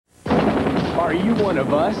Are you one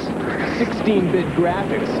of us? 16-bit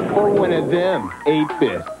graphics, or one of them,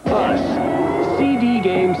 8-bit? Us. CD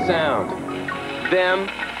game sound. Them,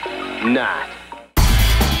 not.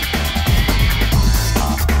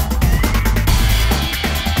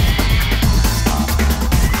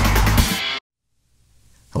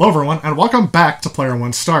 Hello everyone, and welcome back to Player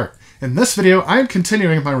One Start. In this video, I am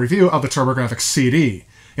continuing my review of the Turbografx CD.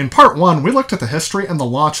 In part 1, we looked at the history and the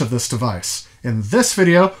launch of this device. In this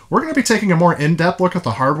video, we're going to be taking a more in-depth look at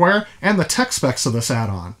the hardware and the tech specs of this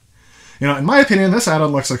add-on. You know, in my opinion, this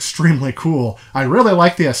add-on looks extremely cool. I really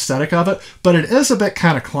like the aesthetic of it, but it is a bit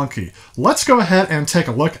kind of clunky. Let's go ahead and take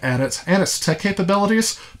a look at it and its tech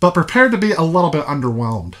capabilities, but prepare to be a little bit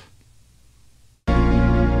underwhelmed.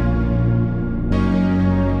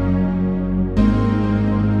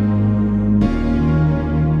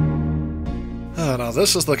 Now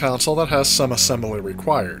this is the console that has some assembly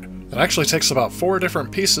required. It actually takes about 4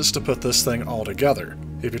 different pieces to put this thing all together.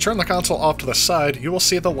 If you turn the console off to the side, you will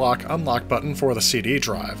see the lock-unlock button for the CD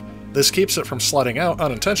drive. This keeps it from sliding out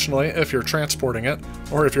unintentionally if you're transporting it,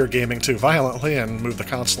 or if you're gaming too violently and move the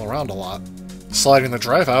console around a lot. Sliding the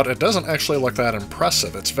drive out, it doesn't actually look that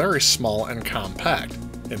impressive. It's very small and compact.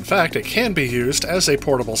 In fact, it can be used as a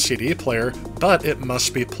portable CD player, but it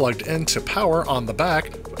must be plugged into power on the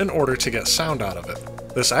back in order to get sound out of it.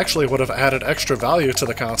 This actually would have added extra value to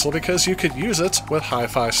the console because you could use it with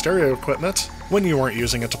hi-fi stereo equipment when you weren't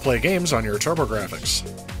using it to play games on your Turbografx.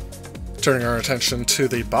 Turning our attention to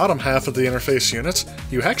the bottom half of the interface unit,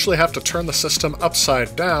 you actually have to turn the system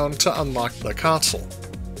upside down to unlock the console.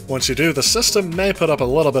 Once you do, the system may put up a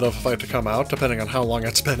little bit of a fight to come out, depending on how long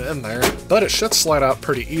it's been in there, but it should slide out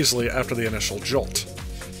pretty easily after the initial jolt.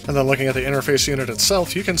 And then looking at the interface unit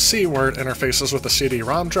itself, you can see where it interfaces with the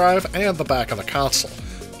CD-ROM drive and the back of the console.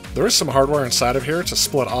 There is some hardware inside of here to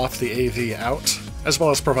split off the AV out, as well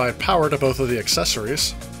as provide power to both of the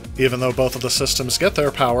accessories. Even though both of the systems get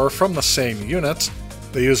their power from the same unit,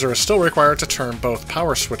 the user is still required to turn both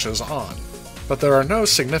power switches on. But there are no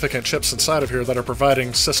significant chips inside of here that are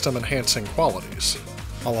providing system-enhancing qualities.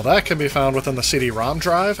 All of that can be found within the CD-ROM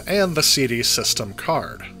drive and the CD system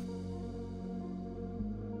card.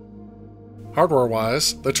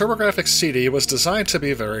 Hardware-wise, the Turbografx CD was designed to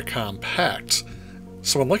be very compact.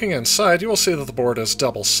 So when looking inside, you will see that the board is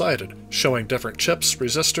double-sided, showing different chips,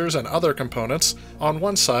 resistors, and other components on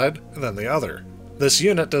one side than the other. This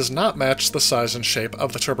unit does not match the size and shape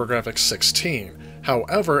of the Turbografx 16.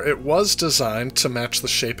 However, it was designed to match the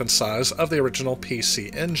shape and size of the original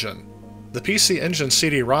PC Engine. The PC Engine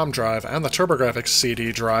CD-ROM drive and the Turbografx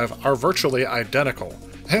CD drive are virtually identical,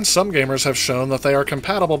 and some gamers have shown that they are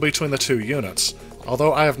compatible between the two units,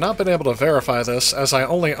 although I have not been able to verify this as I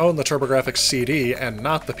only own the Turbografx CD and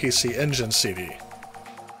not the PC Engine CD.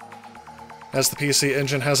 As the PC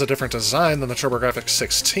Engine has a different design than the Turbografx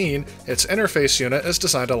 16, its interface unit is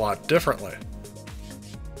designed a lot differently.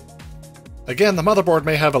 Again, the motherboard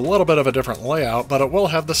may have a little bit of a different layout, but it will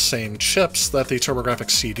have the same chips that the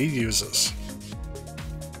Turbografx CD uses.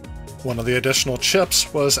 One of the additional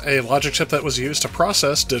chips was a logic chip that was used to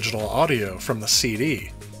process digital audio from the CD.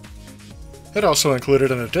 It also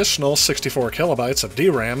included an additional 64 kilobytes of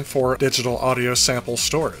DRAM for digital audio sample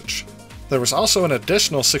storage. There was also an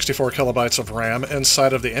additional 64 kilobytes of RAM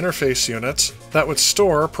inside of the interface unit that would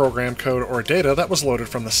store program code or data that was loaded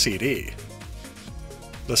from the CD.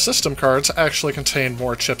 The system cards actually contain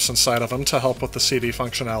more chips inside of them to help with the CD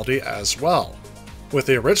functionality as well, with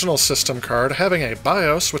the original system card having a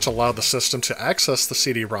BIOS which allowed the system to access the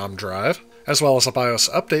CD-ROM drive, as well as a BIOS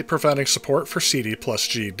update providing support for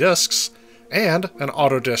CD+G disks, and an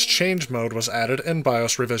auto-disk change mode was added in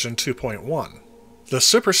BIOS revision 2.1. The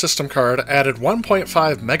Super System card added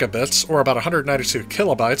 1.5 megabits, or about 192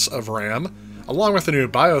 kilobytes of RAM, along with the new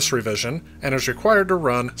BIOS revision, and is required to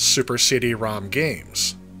run Super CD-ROM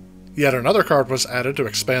games. Yet another card was added to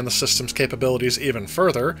expand the system's capabilities even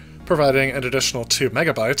further, providing an additional 2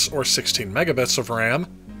 megabytes, or 16 megabits of RAM,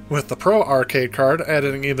 with the Pro Arcade card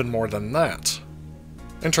adding even more than that.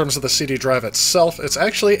 In terms of the CD drive itself, it's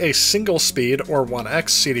actually a single-speed, or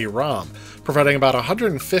 1x CD-ROM, providing about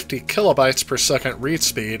 150 kilobytes per second read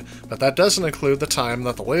speed, but that doesn't include the time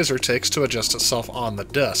that the laser takes to adjust itself on the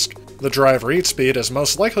disk. The drive read speed is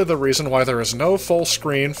most likely the reason why there is no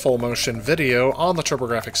full-screen, full-motion video on the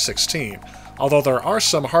Turbografx 16, although there are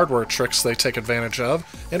some hardware tricks they take advantage of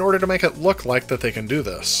in order to make it look like that they can do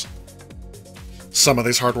this. Some of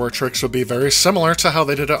these hardware tricks would be very similar to how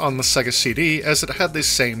they did it on the Sega CD, as it had the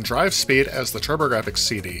same drive speed as the Turbografx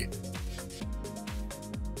CD.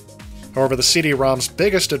 However, the CD-ROM's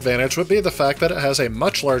biggest advantage would be the fact that it has a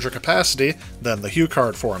much larger capacity than the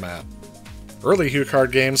HuCard format. Early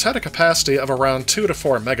HuCard games had a capacity of around 2 to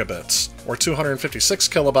 4 megabits, or 256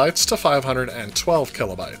 kilobytes to 512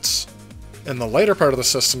 kilobytes. In the later part of the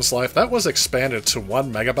system's life, that was expanded to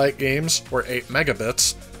 1 megabyte games, or 8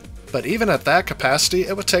 megabits, but even at that capacity,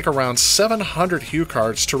 it would take around 700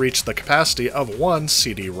 HuCards to reach the capacity of 1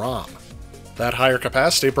 CD-ROM. That higher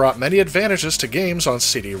capacity brought many advantages to games on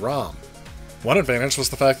CD-ROM. One advantage was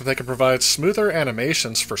the fact that they could provide smoother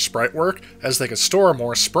animations for sprite work, as they could store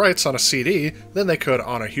more sprites on a CD than they could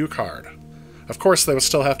on a HuCard. Of course, they would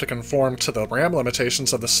still have to conform to the RAM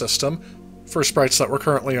limitations of the system for sprites that were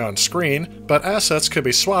currently on screen, but assets could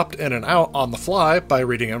be swapped in and out on the fly by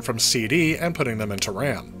reading them from CD and putting them into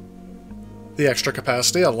RAM. The extra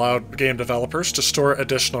capacity allowed game developers to store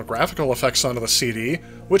additional graphical effects onto the CD,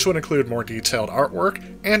 which would include more detailed artwork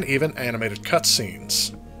and even animated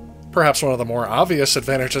cutscenes. Perhaps one of the more obvious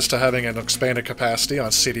advantages to having an expanded capacity on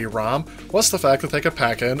CD-ROM was the fact that they could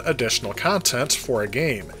pack in additional content for a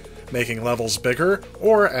game, making levels bigger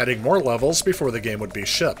or adding more levels before the game would be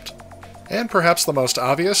shipped. And perhaps the most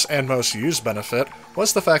obvious and most used benefit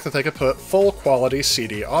was the fact that they could put full-quality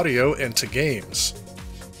CD audio into games.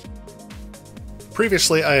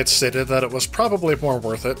 Previously, I had stated that it was probably more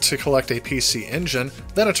worth it to collect a PC Engine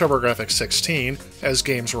than a Turbografx 16, as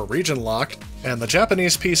games were region-locked, and the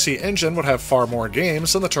Japanese PC Engine would have far more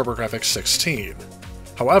games than the Turbografx 16.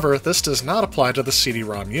 However, this does not apply to the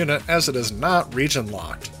CD-ROM unit, as it is not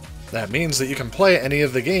region-locked. That means that you can play any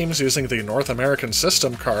of the games using the North American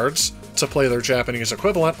system cards to play their Japanese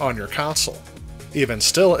equivalent on your console. Even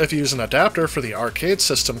still, if you use an adapter for the arcade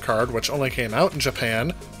system card, which only came out in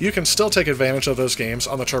Japan, you can still take advantage of those games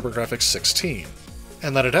on the Turbografx 16.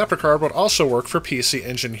 And that adapter card would also work for PC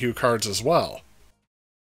Engine HuCards as well.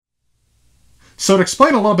 So to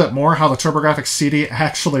explain a little bit more how the Turbografx CD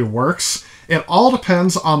actually works, it all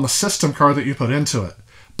depends on the system card that you put into it.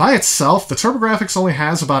 By itself, the Turbografx only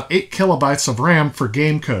has about 8 kilobytes of RAM for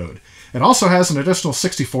game code. It also has an additional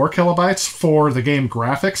 64 kilobytes for the game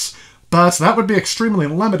graphics, but that would be extremely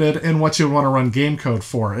limited in what you would want to run game code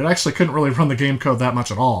for. It actually couldn't really run the game code that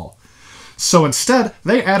much at all. So instead,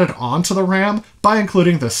 they added on to the RAM by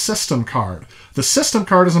including the system card. The system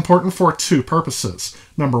card is important for two purposes.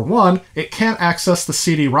 Number one, it can't access the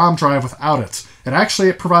CD-ROM drive without it.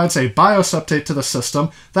 It provides a BIOS update to the system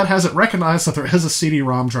that has it recognize that there is a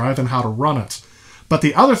CD-ROM drive and how to run it. But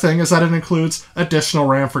the other thing is that it includes additional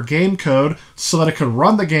RAM for game code so that it could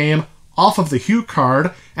run the game off of the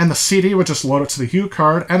HuCard, and the CD would just load it to the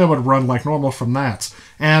HuCard, and it would run like normal from that.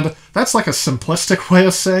 And that's like a simplistic way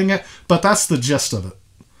of saying it, but that's the gist of it.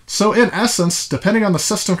 So in essence, depending on the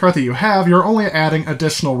system card that you have, you're only adding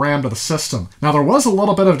additional RAM to the system. Now there was a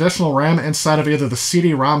little bit of additional RAM inside of either the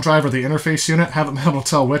CD-ROM drive or the interface unit, haven't been able to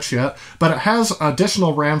tell which yet, but it has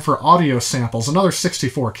additional RAM for audio samples, another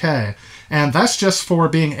 64K, and that's just for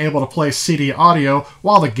being able to play CD audio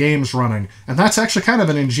while the game's running, and that's actually kind of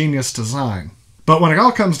an ingenious design. But when it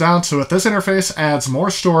all comes down to it, this interface adds more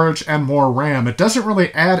storage and more RAM. It doesn't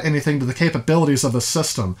really add anything to the capabilities of the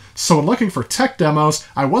system. So when looking for tech demos,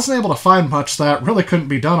 I wasn't able to find much that really couldn't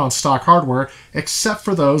be done on stock hardware, except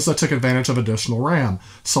for those that took advantage of additional RAM.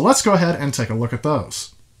 So let's go ahead and take a look at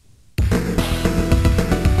those.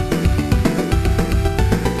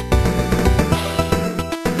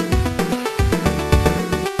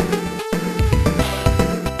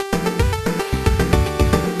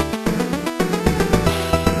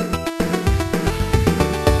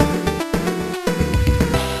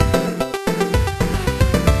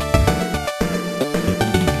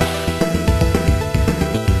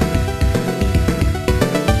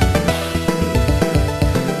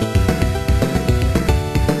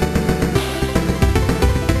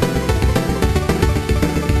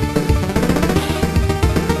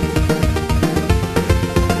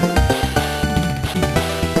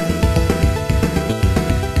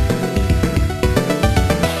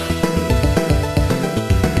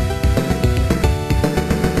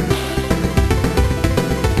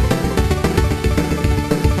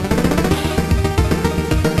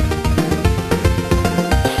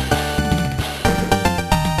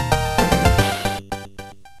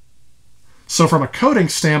 So from a coding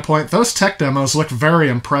standpoint, those tech demos look very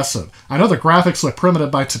impressive. I know the graphics look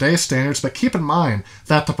primitive by today's standards, but keep in mind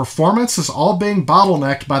that the performance is all being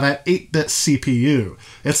bottlenecked by that 8-bit CPU.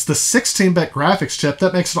 It's the 16-bit graphics chip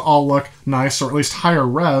that makes it all look nice, or at least higher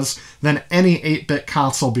res, than any 8-bit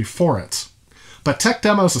console before it. But tech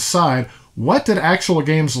demos aside, what did actual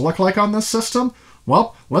games look like on this system?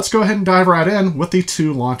 Well, let's go ahead and dive right in with the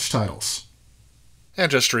two launch titles. And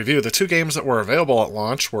just to review, the two games that were available at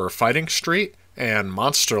launch were Fighting Street and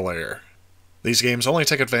Monster Lair. These games only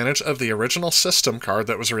take advantage of the original system card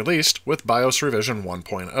that was released with BIOS Revision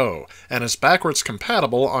 1.0, and is backwards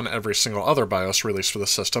compatible on every single other BIOS released for the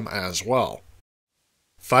system as well.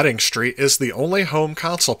 Fighting Street is the only home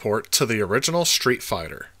console port to the original Street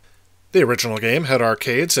Fighter. The original game had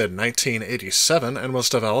arcades in 1987 and was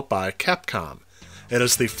developed by Capcom. It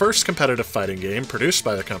is the first competitive fighting game produced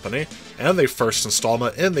by the company, and the first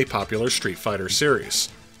installment in the popular Street Fighter series.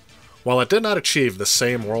 While it did not achieve the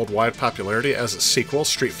same worldwide popularity as its sequel,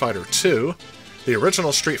 Street Fighter II, the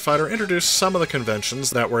original Street Fighter introduced some of the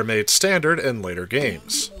conventions that were made standard in later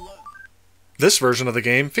games. This version of the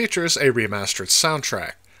game features a remastered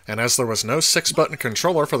soundtrack, and as there was no 6-button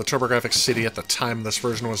controller for the Turbografx CD at the time this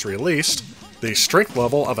version was released, the strength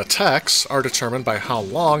level of attacks are determined by how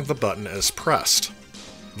long the button is pressed.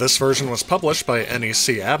 This version was published by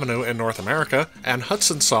NEC Avenue in North America and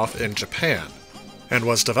Hudson Soft in Japan, and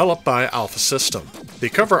was developed by Alpha System. The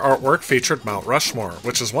cover artwork featured Mount Rushmore,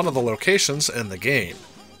 which is one of the locations in the game.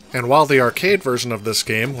 And while the arcade version of this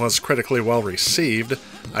game was critically well received,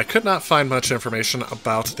 I could not find much information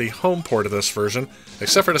about the home port of this version,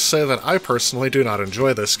 except for to say that I personally do not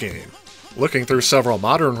enjoy this game. Looking through several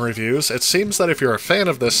modern reviews, it seems that if you're a fan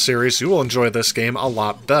of this series, you will enjoy this game a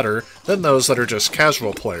lot better than those that are just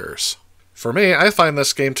casual players. For me, I find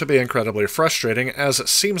this game to be incredibly frustrating, as it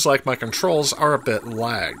seems like my controls are a bit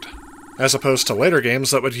lagged. As opposed to later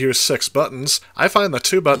games that would use 6 buttons, I find the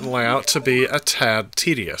 2-button layout to be a tad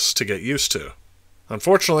tedious to get used to.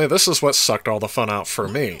 Unfortunately, this is what sucked all the fun out for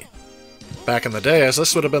me. Back in the day, as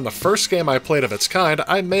this would have been the first game I played of its kind,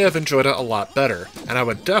 I may have enjoyed it a lot better, and I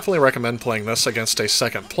would definitely recommend playing this against a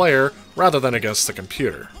second player rather than against the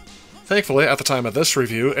computer. Thankfully, at the time of this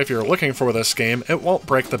review, if you're looking for this game, it won't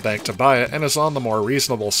break the bank to buy it and is on the more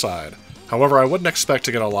reasonable side. However, I wouldn't expect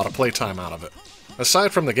to get a lot of playtime out of it.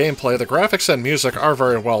 Aside from the gameplay, the graphics and music are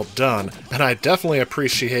very well done, and I definitely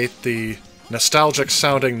appreciate the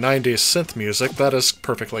nostalgic-sounding 90s synth music that is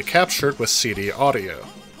perfectly captured with CD audio.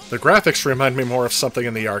 The graphics remind me more of something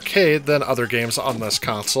in the arcade than other games on this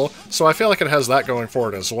console, so I feel like it has that going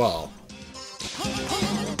for it as well.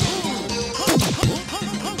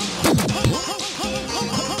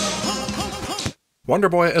 Wonder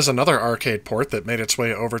Boy is another arcade port that made its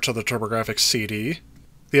way over to the Turbografx CD.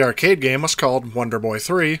 The arcade game was called Wonder Boy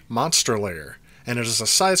 3 Monster Lair, and it is a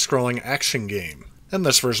side-scrolling action game, and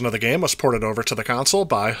this version of the game was ported over to the console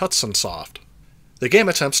by Hudson Soft. The game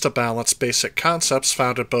attempts to balance basic concepts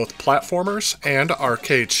found in both platformers and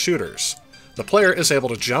arcade shooters. The player is able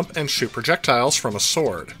to jump and shoot projectiles from a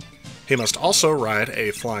sword. He must also ride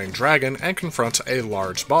a flying dragon and confront a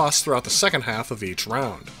large boss throughout the second half of each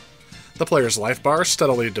round. The player's life bar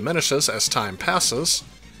steadily diminishes as time passes.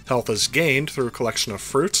 Health is gained through collection of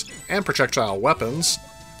fruits and projectile weapons.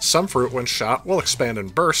 Some fruit, when shot, will expand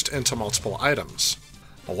and burst into multiple items.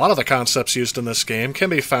 A lot of the concepts used in this game can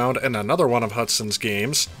be found in another one of Hudson's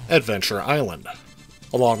games, Adventure Island.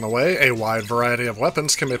 Along the way, a wide variety of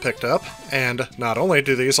weapons can be picked up, and not only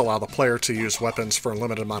do these allow the player to use weapons for a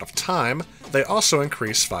limited amount of time, they also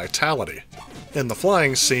increase vitality. In the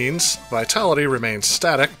flying scenes, vitality remains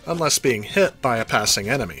static unless being hit by a passing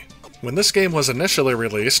enemy. When this game was initially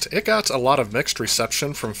released, it got a lot of mixed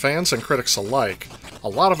reception from fans and critics alike, a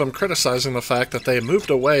lot of them criticizing the fact that they moved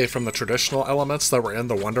away from the traditional elements that were in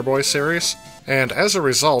the Wonder Boy series, and as a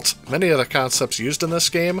result, many of the concepts used in this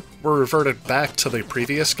game were reverted back to the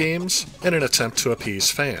previous games in an attempt to appease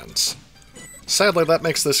fans. Sadly, that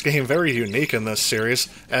makes this game very unique in this series,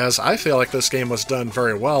 as I feel like this game was done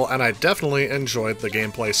very well and I definitely enjoyed the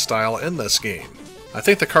gameplay style in this game. I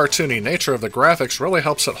think the cartoony nature of the graphics really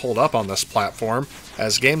helps it hold up on this platform,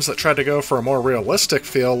 as games that try to go for a more realistic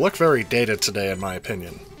feel look very dated today in my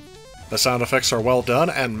opinion. The sound effects are well done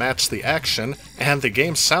and match the action, and the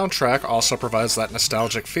game's soundtrack also provides that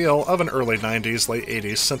nostalgic feel of an early 90s, late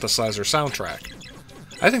 80s synthesizer soundtrack.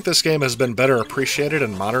 I think this game has been better appreciated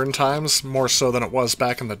in modern times, more so than it was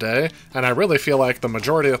back in the day, and I really feel like the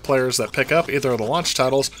majority of players that pick up either of the launch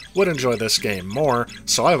titles would enjoy this game more,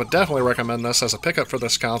 so I would definitely recommend this as a pickup for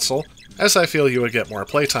this console, as I feel you would get more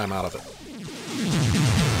playtime out of it.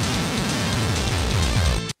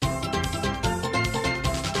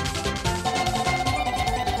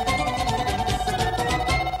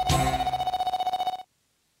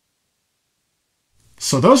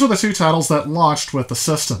 So those were the two titles that launched with the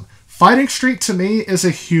system. Fighting Street to me is a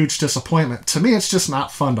huge disappointment. To me, it's just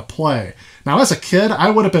not fun to play. Now, as a kid, I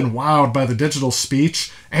would have been wowed by the digital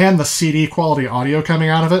speech and the CD quality audio coming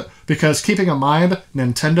out of it, because keeping in mind,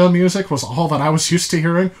 Nintendo music was all that I was used to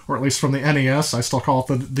hearing, or at least from the NES. I still call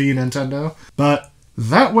it the Nintendo. But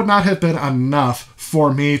that would not have been enough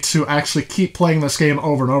for me to actually keep playing this game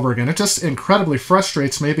over and over again. It just incredibly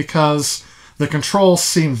frustrates me because the controls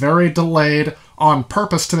seem very delayed on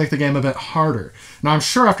purpose to make the game a bit harder. Now, I'm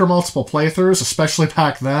sure after multiple playthroughs, especially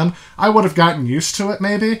back then, I would have gotten used to it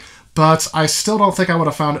maybe, but I still don't think I would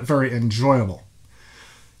have found it very enjoyable.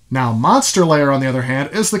 Now, Monster Layer, on the other hand,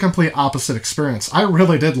 is the complete opposite experience. I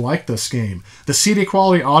really did like this game. The CD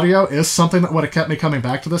quality audio is something that would have kept me coming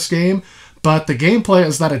back to this game, but the gameplay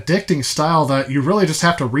is that addicting style that you really just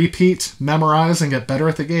have to repeat, memorize, and get better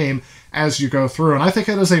at the game as you go through. And I think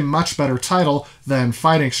it is a much better title than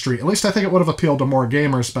Fighting Street. At least I think it would have appealed to more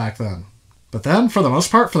gamers back then. But then, for the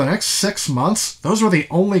most part, for the next 6 months, those were the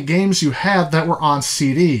only games you had that were on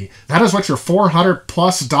CD. That is what your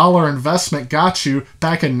 $400+ investment got you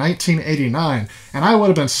back in 1989, and I would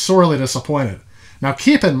have been sorely disappointed. Now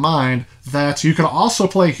keep in mind that you could also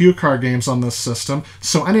play HuCard games on this system,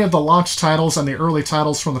 so any of the launch titles and the early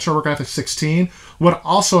titles from the Turbografx 16 would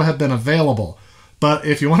also have been available. But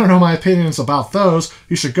if you want to know my opinions about those,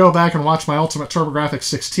 you should go back and watch my Ultimate Turbografx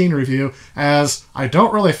 16 review, as I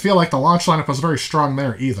don't really feel like the launch lineup was very strong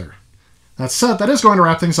there either. That said, that is going to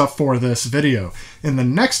wrap things up for this video. In the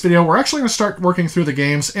next video, we're actually going to start working through the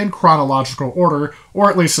games in chronological order,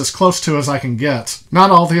 or at least as close to as I can get.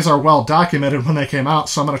 Not all of these are well documented when they came out,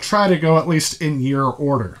 so I'm going to try to go at least in year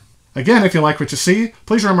order. Again, if you like what you see,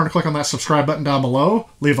 please remember to click on that subscribe button down below,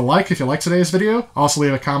 leave a like if you liked today's video, also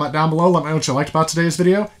leave a comment down below, let me know what you liked about today's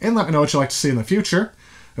video, and let me know what you'd like to see in the future.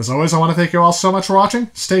 As always, I want to thank you all so much for watching.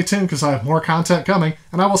 Stay tuned because I have more content coming,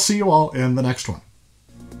 and I will see you all in the next one.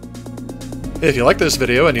 If you like this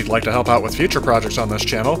video and you'd like to help out with future projects on this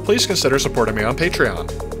channel, please consider supporting me on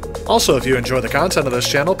Patreon. Also, if you enjoy the content of this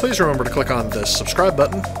channel, please remember to click on this subscribe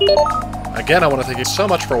button. Again, I want to thank you so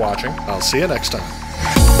much for watching. I'll see you next time.